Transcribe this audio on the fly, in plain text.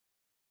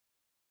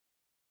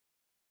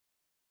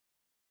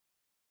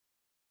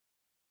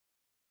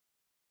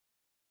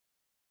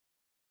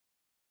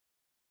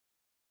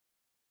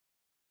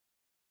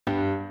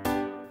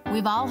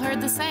We've all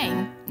heard the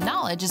saying,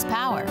 knowledge is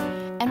power.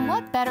 And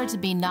what better to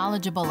be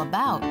knowledgeable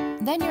about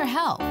than your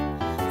health?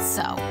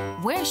 So,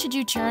 where should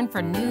you turn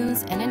for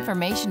news and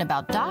information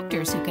about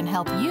doctors who can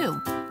help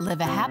you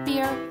live a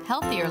happier,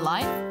 healthier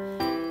life?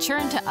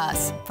 Turn to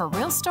us for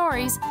real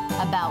stories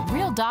about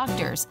real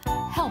doctors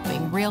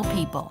helping real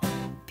people.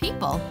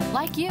 People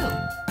like you.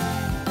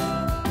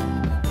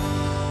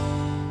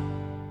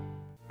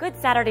 Good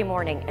Saturday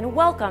morning and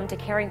welcome to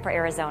Caring for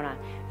Arizona,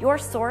 your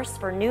source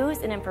for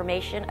news and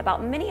information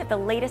about many of the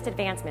latest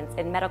advancements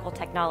in medical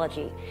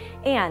technology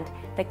and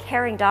the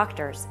caring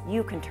doctors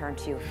you can turn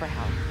to for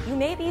help. You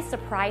may be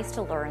surprised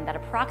to learn that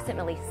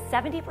approximately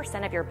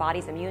 70% of your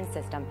body's immune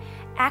system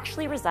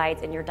actually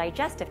resides in your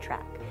digestive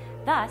tract.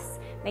 Thus,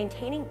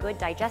 maintaining good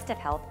digestive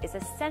health is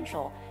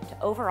essential to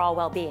overall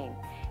well-being.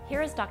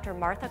 Here is Dr.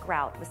 Martha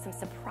Grout with some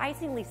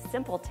surprisingly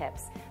simple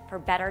tips for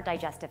better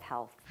digestive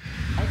health.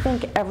 I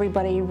think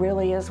everybody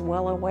really is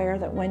well aware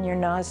that when you're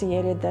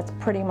nauseated, that's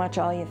pretty much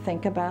all you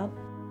think about.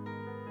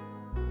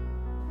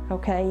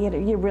 Okay,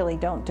 you really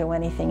don't do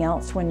anything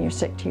else when you're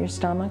sick to your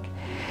stomach.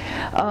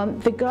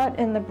 The gut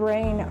and the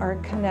brain are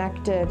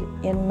connected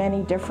in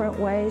many different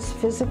ways,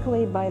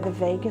 physically by the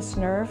vagus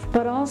nerve,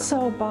 but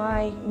also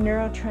by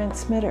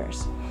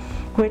neurotransmitters,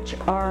 which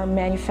are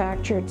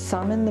manufactured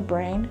some in the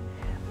brain,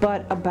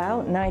 but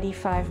about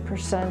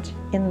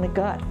 95% in the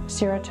gut.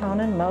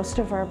 Serotonin, most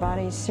of our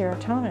body's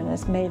serotonin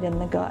is made in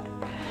the gut.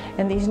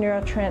 And these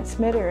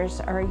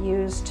neurotransmitters are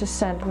used to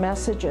send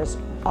messages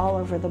all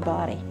over the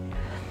body.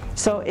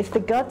 So if the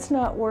gut's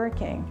not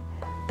working,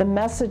 the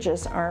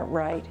messages aren't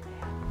right,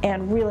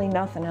 and really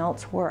nothing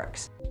else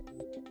works.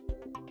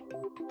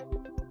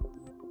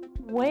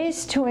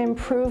 Ways to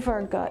improve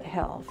our gut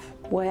health.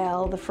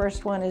 Well, the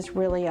first one is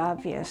really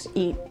obvious.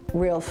 Eat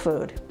real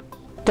food.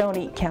 Don't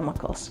eat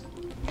chemicals.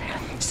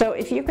 So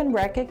if you can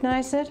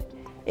recognize it,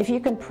 if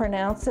you can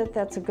pronounce it,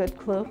 that's a good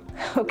clue,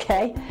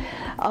 okay?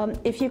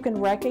 If you can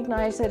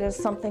recognize it as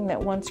something that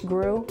once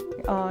grew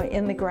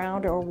in the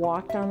ground or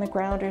walked on the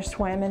ground or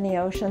swam in the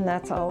ocean,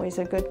 that's always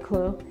a good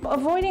clue.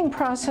 Avoiding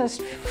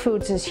processed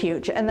foods is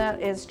huge, and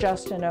that is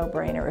just a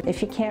no-brainer.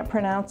 If you can't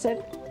pronounce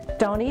it,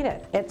 don't eat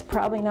it. It's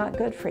probably not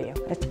good for you.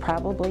 It's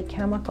probably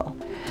chemical.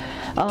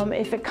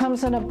 If it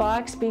comes in a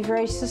box, be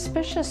very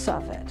suspicious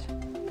of it.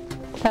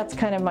 That's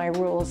kind of my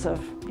rules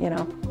of,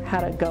 how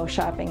to go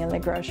shopping in the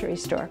grocery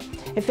store.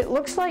 If it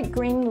looks like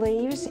green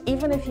leaves,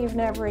 even if you've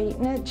never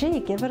eaten it, gee,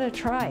 give it a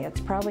try.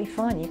 It's probably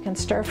fun. You can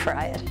stir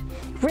fry it.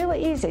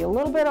 Really easy. A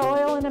little bit of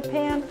oil in a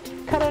pan,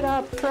 cut it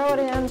up, throw it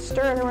in,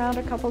 stir it around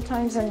a couple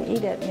times and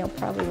eat it, and you'll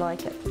probably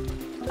like it.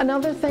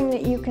 Another thing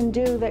that you can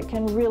do that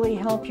can really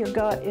help your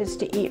gut is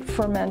to eat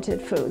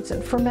fermented foods.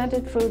 And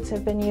fermented foods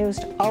have been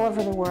used all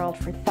over the world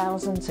for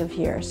thousands of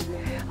years.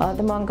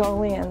 The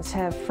Mongolians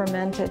have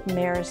fermented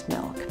mare's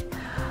milk.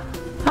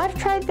 I've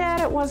tried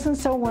that, it wasn't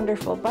so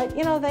wonderful, but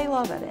they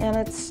love it, and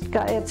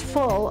it's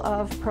full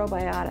of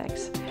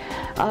probiotics.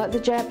 The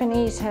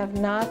Japanese have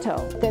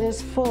natto that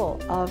is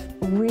full of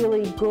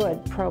really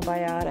good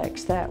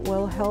probiotics that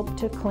will help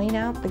to clean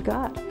out the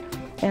gut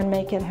and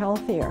make it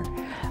healthier.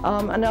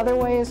 Another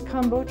way is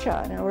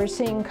kombucha. Now we're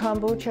seeing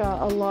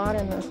kombucha a lot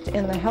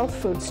in the health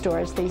food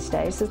stores these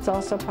days. It's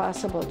also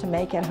possible to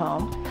make at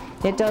home.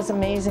 It does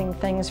amazing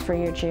things for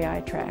your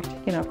GI tract.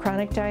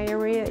 Chronic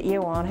diarrhea,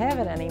 you won't have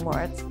it anymore.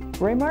 It's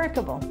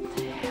remarkable.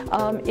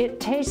 It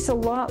tastes a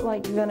lot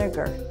like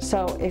vinegar.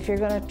 So if you're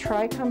going to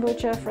try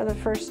kombucha for the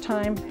first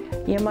time,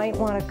 you might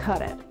want to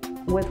cut it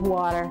with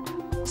water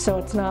so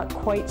it's not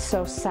quite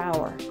so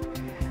sour.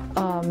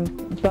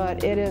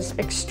 But it is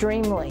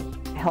extremely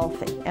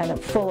healthy and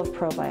full of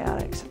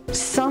probiotics.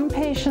 Some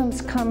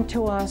patients come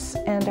to us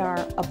and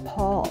are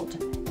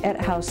appalled at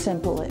how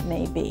simple it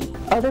may be.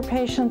 Other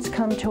patients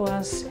come to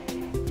us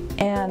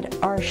and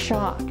are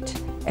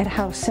shocked at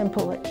how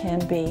simple it can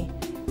be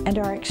and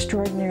are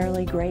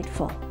extraordinarily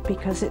grateful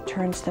because it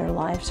turns their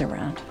lives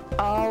around.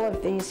 All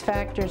of these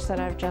factors that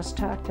I've just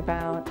talked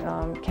about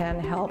can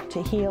help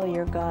to heal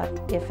your gut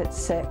if it's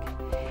sick,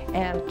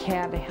 and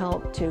can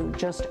help to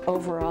just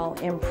overall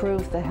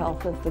improve the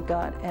health of the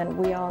gut. And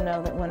we all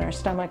know that when our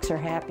stomachs are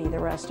happy, the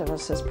rest of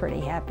us is pretty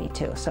happy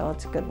too, so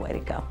it's a good way to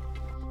go.